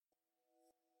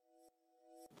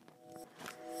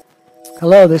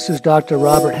Hello, this is Dr.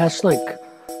 Robert Hesslink,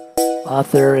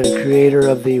 author and creator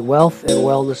of the Wealth and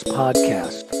Wellness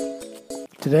Podcast.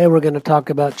 Today we're going to talk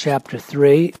about Chapter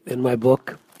 3 in my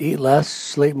book, Eat Less,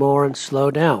 Sleep More, and Slow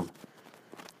Down.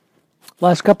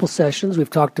 Last couple sessions we've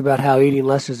talked about how eating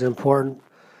less is important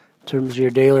in terms of your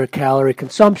daily calorie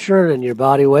consumption and your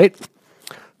body weight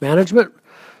management.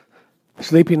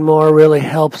 Sleeping more really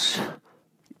helps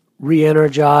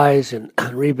re-energize and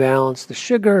rebalance the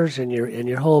sugars in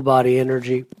your whole body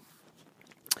energy.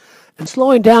 And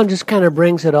slowing down just kind of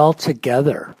brings it all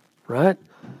together, right?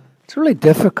 It's really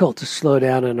difficult to slow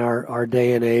down in our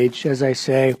day and age. As I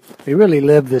say, we really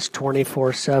live this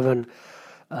 24/7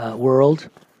 world.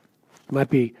 It might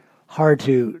be hard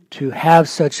to have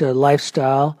such a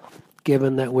lifestyle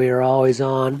given that we are always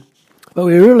on. But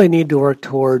we really need to work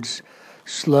towards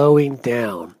slowing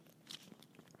down.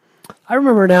 I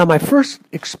remember now my first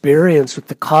experience with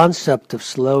the concept of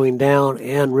slowing down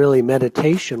and really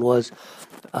meditation was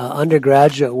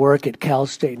undergraduate work at Cal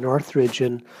State Northridge,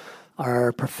 and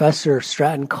our professor,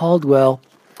 Stratton Caldwell,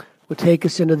 would take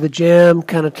us into the gym,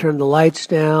 kind of turn the lights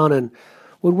down, and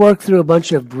would work through a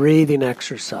bunch of breathing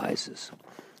exercises.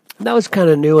 And that was kind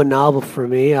of new and novel for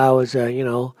me. I was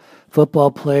a,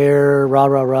 football player, rah,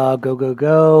 rah, rah, go, go,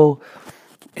 go,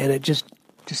 and it just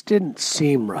didn't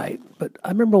seem right. But I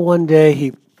remember one day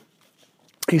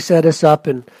he set us up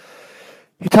and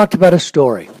he talked about a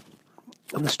story.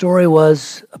 And the story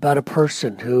was about a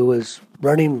person who was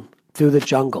running through the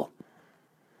jungle,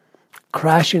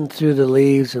 crashing through the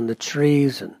leaves and the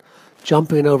trees and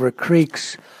jumping over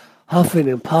creeks, huffing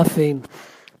and puffing.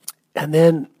 And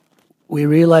then we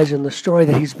realize in the story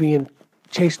that he's being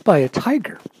chased by a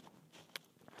tiger.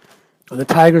 And the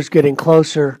tiger's getting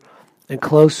closer and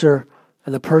closer,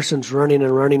 and the person's running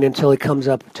and running until he comes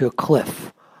up to a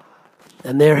cliff.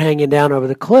 And there hanging down over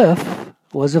the cliff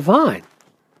was a vine.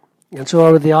 And so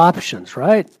what were the options,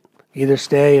 right? Either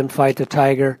stay and fight the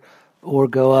tiger or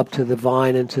go up to the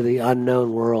vine into the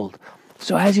unknown world.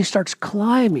 So as he starts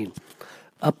climbing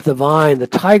up the vine, the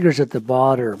tiger's at the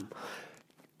bottom,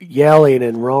 yelling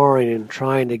and roaring and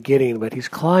trying to get him. But he's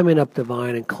climbing up the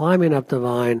vine and climbing up the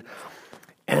vine.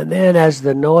 And then as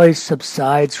the noise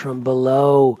subsides from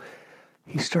below,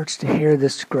 he starts to hear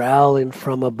this growling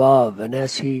from above. And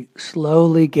as he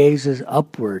slowly gazes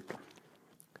upward,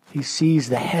 he sees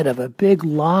the head of a big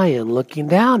lion looking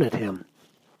down at him,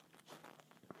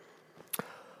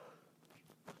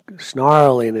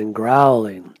 snarling and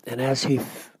growling. And as he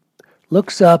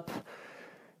looks up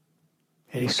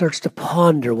and he starts to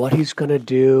ponder what he's going to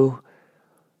do,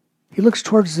 he looks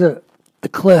towards the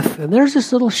cliff, and there's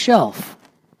this little shelf.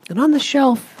 And on the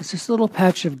shelf is this little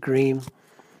patch of green.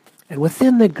 And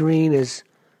within the green is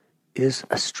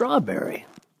a strawberry.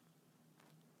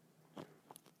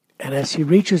 And as he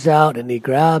reaches out and he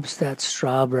grabs that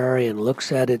strawberry and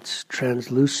looks at its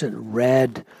translucent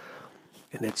red,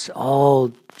 and it's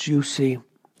all juicy,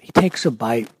 he takes a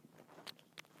bite.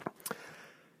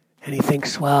 And he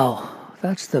thinks, wow,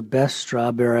 that's the best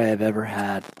strawberry I've ever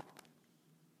had.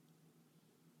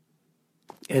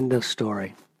 End of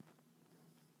story.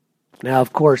 Now,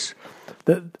 of course,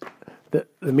 the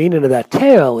meaning of that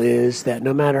tale is that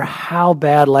no matter how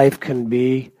bad life can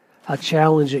be, how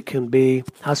challenging it can be,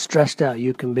 how stressed out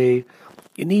you can be,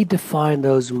 you need to find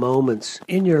those moments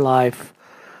in your life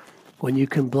when you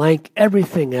can blank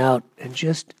everything out and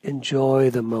just enjoy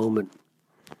the moment.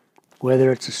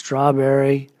 Whether it's a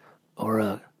strawberry or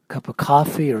a cup of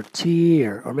coffee or tea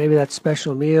or maybe that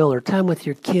special meal or time with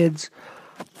your kids,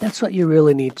 that's what you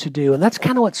really need to do. And that's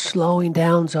kind of what slowing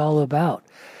down's all about,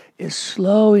 is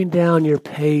slowing down your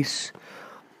pace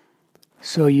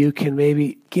so you can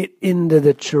maybe get into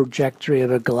the trajectory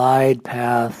of a glide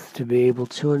path to be able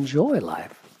to enjoy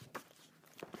life.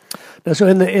 Now, so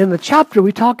in the chapter,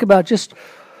 we talk about just,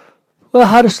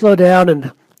 how to slow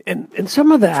down and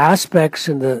some of the aspects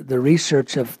in the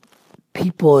research of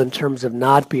people in terms of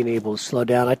not being able to slow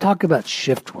down. I talk about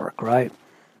shift work, right?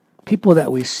 People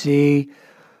that we see,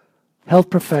 health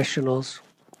professionals,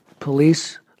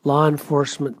 police, law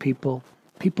enforcement people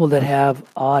that have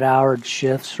odd-houred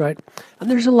shifts, right? And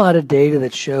there's a lot of data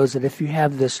that shows that if you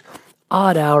have this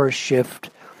odd-hour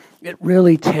shift, it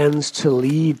really tends to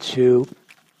lead to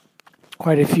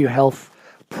quite a few health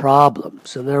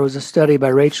problems. And there was a study by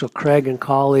Rachel Craig and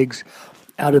colleagues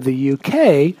out of the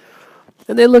UK,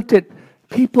 and they looked at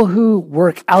people who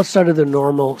work outside of the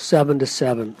normal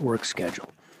 7-to-7 work schedule.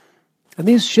 And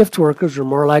these shift workers are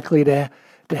more likely to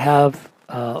have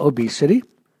obesity.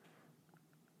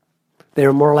 They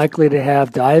were more likely to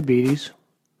have diabetes,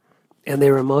 and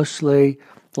they were mostly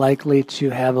likely to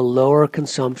have a lower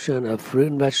consumption of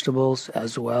fruit and vegetables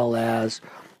as well as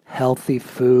healthy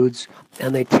foods,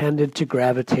 and they tended to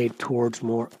gravitate towards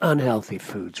more unhealthy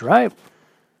foods, right?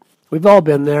 We've all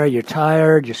been there. You're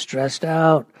tired, you're stressed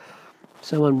out,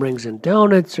 someone brings in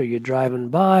donuts or you're driving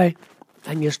by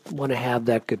and you just want to have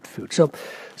that good food. So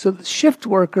the shift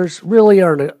workers really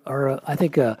are I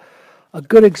think, a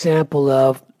good example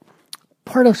of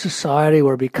part of society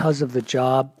where because of the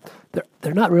job,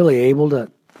 they're not really able to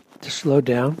slow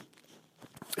down.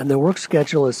 And their work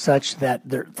schedule is such that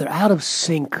they're out of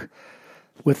sync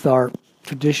with our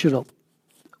traditional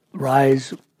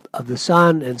rise of the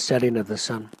sun and setting of the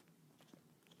sun.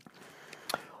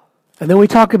 And then we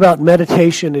talk about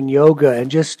meditation and yoga and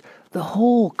just the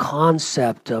whole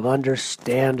concept of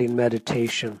understanding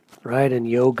meditation, right, and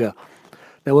yoga.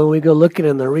 Now, when we go looking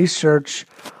in the research,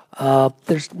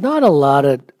 there's not a lot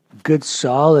of good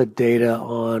solid data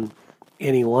on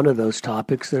any one of those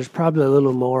topics. There's probably a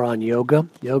little more on yoga.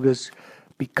 Yoga's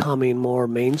becoming more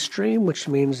mainstream, which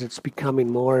means it's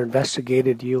becoming more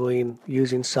investigated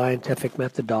using scientific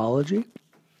methodology.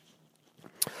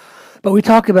 But we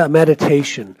talk about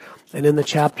meditation, and in the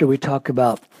chapter we talk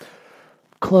about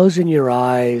closing your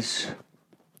eyes,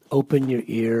 open your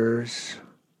ears,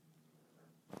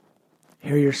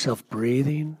 hear yourself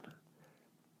breathing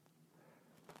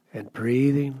and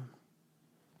breathing.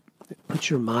 Put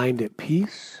your mind at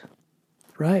peace,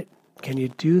 right? Can you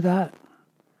do that?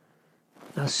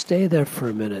 Now stay there for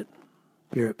a minute.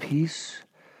 You're at peace.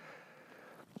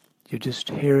 You're just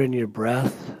hearing your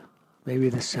breath, maybe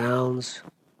the sounds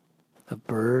of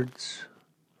birds,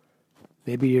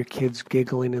 maybe your kids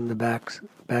giggling in the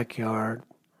backyard.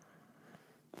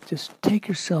 Just take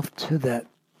yourself to that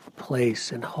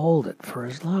place and hold it for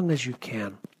as long as you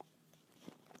can.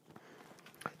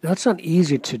 Now, it's not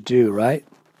easy to do, right?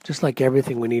 Just like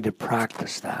everything, we need to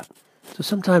practice that. So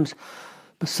sometimes,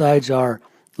 besides our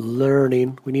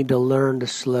learning, we need to learn to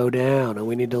slow down, and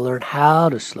we need to learn how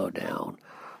to slow down.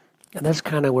 And that's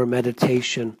kind of where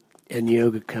meditation and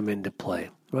yoga come into play,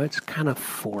 right? It's kind of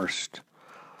forced.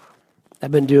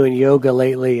 I've been doing yoga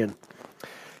lately,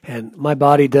 and my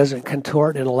body doesn't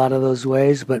contort in a lot of those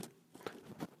ways, but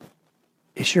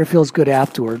it sure feels good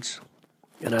afterwards.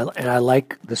 And I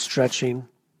like the stretching.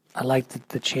 I like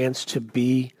the chance to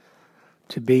be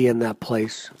in that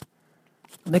place.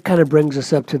 And that kind of brings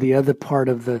us up to the other part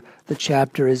of the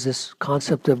chapter, is this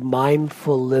concept of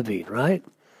mindful living, right?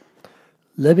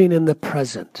 Living in the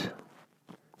present.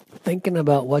 Thinking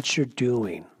about what you're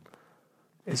doing.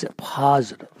 Is it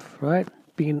positive, right?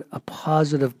 Being a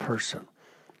positive person.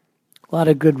 A lot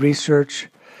of good research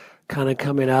kind of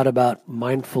coming out about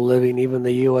mindful living. Even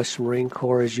the U.S. Marine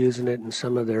Corps is using it in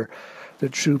some of the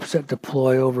troops that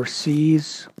deploy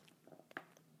overseas.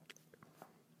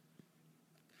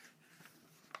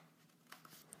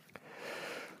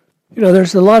 You know,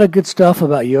 there's a lot of good stuff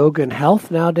about yoga and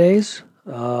health nowadays.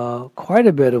 Quite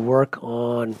a bit of work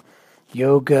on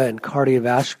yoga and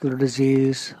cardiovascular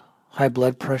disease, high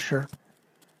blood pressure.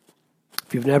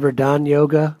 If you've never done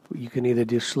yoga, you can either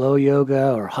do slow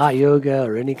yoga or hot yoga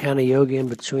or any kind of yoga in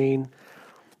between.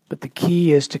 But the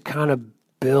key is to kind of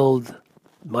build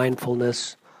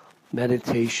mindfulness,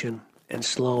 meditation, and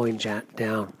slowing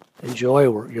down. Enjoy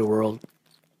your world.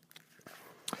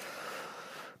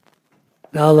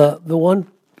 Now, the one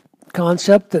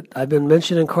concept that I've been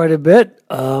mentioning quite a bit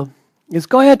is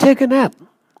go ahead, take a nap.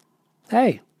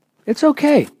 Hey, it's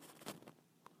okay.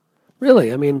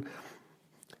 Really, I mean,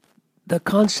 the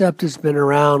concept has been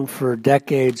around for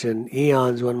decades and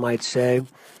eons, one might say.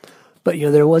 But, you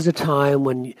know, there was a time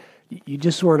when you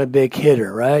just weren't a big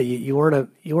hitter, right? You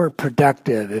weren't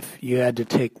productive if you had to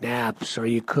take naps or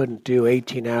you couldn't do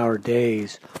 18-hour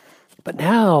days. But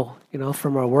now, you know,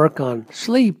 from our work on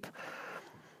sleep,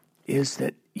 is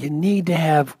that you need to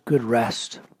have good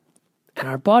rest. And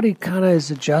our body kind of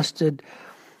is adjusted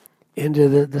into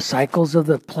the cycles of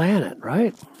the planet,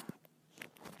 right?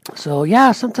 So,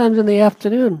 yeah, sometimes in the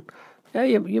afternoon, yeah,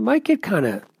 you might get kind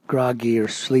of groggy or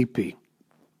sleepy.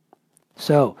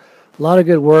 So, a lot of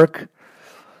good work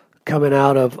coming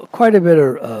out of quite a bit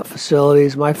of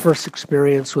facilities. My first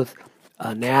experience with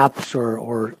naps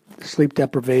or sleep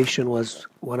deprivation was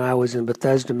when I was in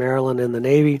Bethesda, Maryland in the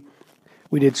Navy.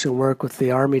 We did some work with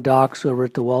the Army docs over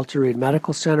at the Walter Reed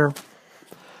Medical Center.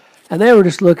 And they were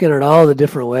just looking at all the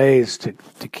different ways to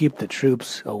keep the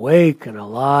troops awake and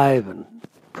alive and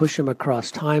push them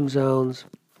across time zones.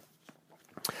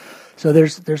 So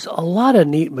there's a lot of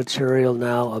neat material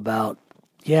now about,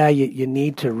 yeah, you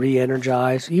need to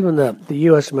re-energize. Even the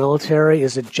U.S. military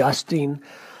is adjusting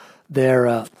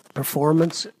their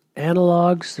performance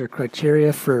analogs, their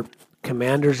criteria for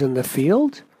commanders in the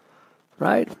field,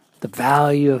 right? The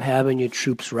value of having your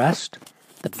troops rest.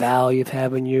 the value of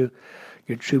having your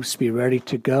troops be ready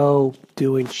to go,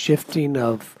 doing shifting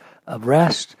of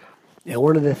rest. And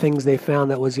one of the things they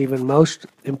found that was even most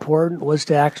important was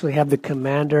to actually have the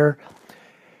commander,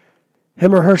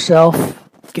 him or herself,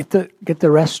 get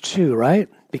the rest too, right?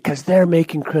 Because they're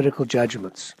making critical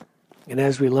judgments. And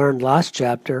as we learned last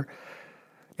chapter,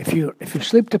 if you're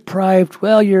sleep deprived,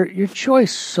 well, your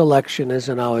choice selection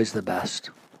isn't always the best.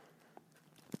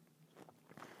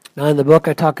 Now, in the book,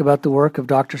 I talk about the work of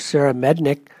Dr. Sarah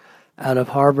Mednick out of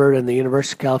Harvard and the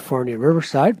University of California,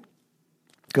 Riverside.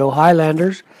 Go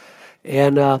Highlanders.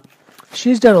 And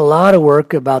she's done a lot of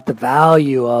work about the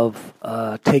value of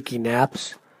taking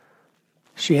naps.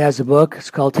 She has a book.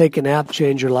 It's called Take a Nap,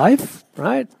 Change Your Life,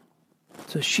 right?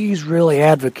 So she's really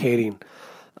advocating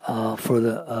for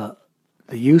the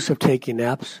use of taking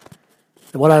naps.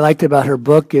 And what I liked about her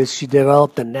book is she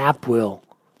developed a nap wheel,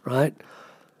 right?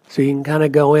 So you can kind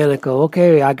of go in and go,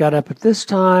 okay, I got up at this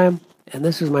time, and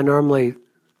this is my normally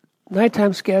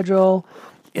nighttime schedule,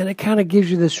 and it kind of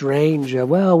gives you this range of,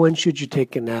 well, when should you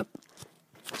take a nap?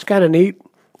 It's kind of neat.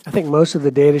 I think most of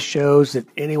the data shows that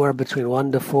anywhere between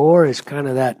 1 to 4 is kind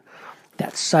of that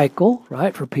cycle,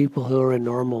 right, for people who are in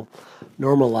normal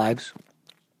lives.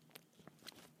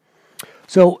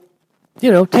 So,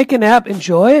 take a nap,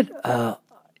 enjoy it. I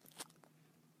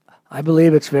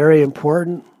believe it's very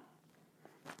important.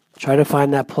 Try to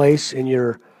find that place in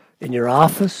your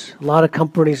office. A lot of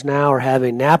companies now are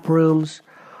having nap rooms.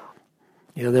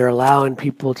 They're allowing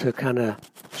people to kind of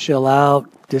chill out,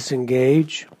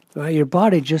 disengage. Right? Your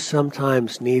body just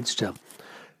sometimes needs to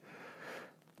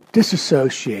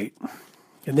disassociate,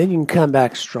 and then you can come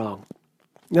back strong.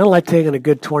 Not like taking a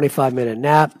good 25-minute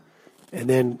nap and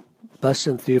then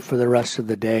busting through for the rest of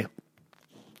the day.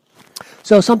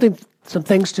 So some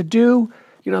things to do,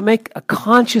 make a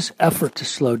conscious effort to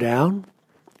slow down,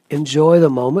 enjoy the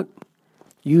moment,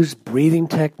 use breathing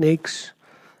techniques.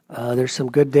 There's some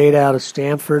good data out of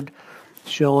Stanford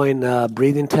showing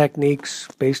breathing techniques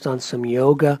based on some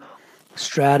yoga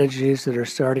strategies that are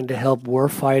starting to help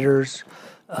warfighters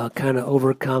kind of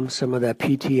overcome some of that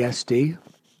PTSD.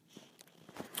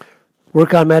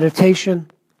 Work on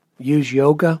meditation, use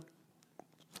yoga,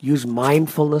 use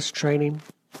mindfulness training.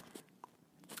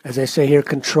 As I say here,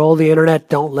 control the internet,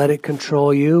 don't let it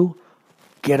control you.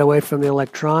 Get away from the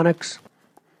electronics.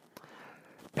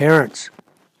 Parents,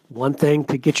 one thing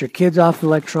to get your kids off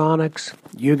electronics,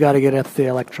 you got to get off the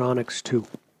electronics too.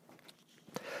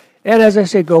 And as I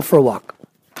say, go for a walk.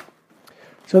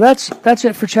 So that's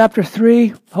it for chapter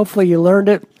 3. Hopefully you learned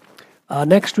it.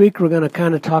 Next week we're going to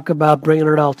kind of talk about bringing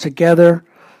it all together.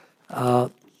 I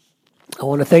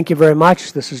want to thank you very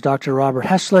much. This is Dr. Robert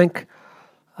Hesslink,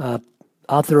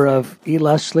 author of Eat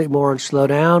Less, Sleep More, and Slow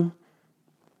Down.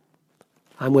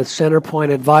 I'm with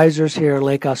Centerpoint Advisors here in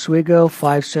Lake Oswego,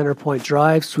 5 Centerpoint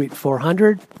Drive, Suite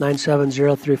 400,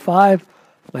 97035.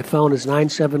 My phone is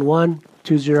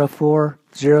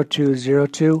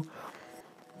 971-204-0202.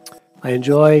 I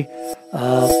enjoy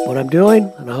what I'm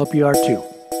doing, and I hope you are too.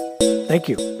 Thank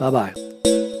you. Bye-bye.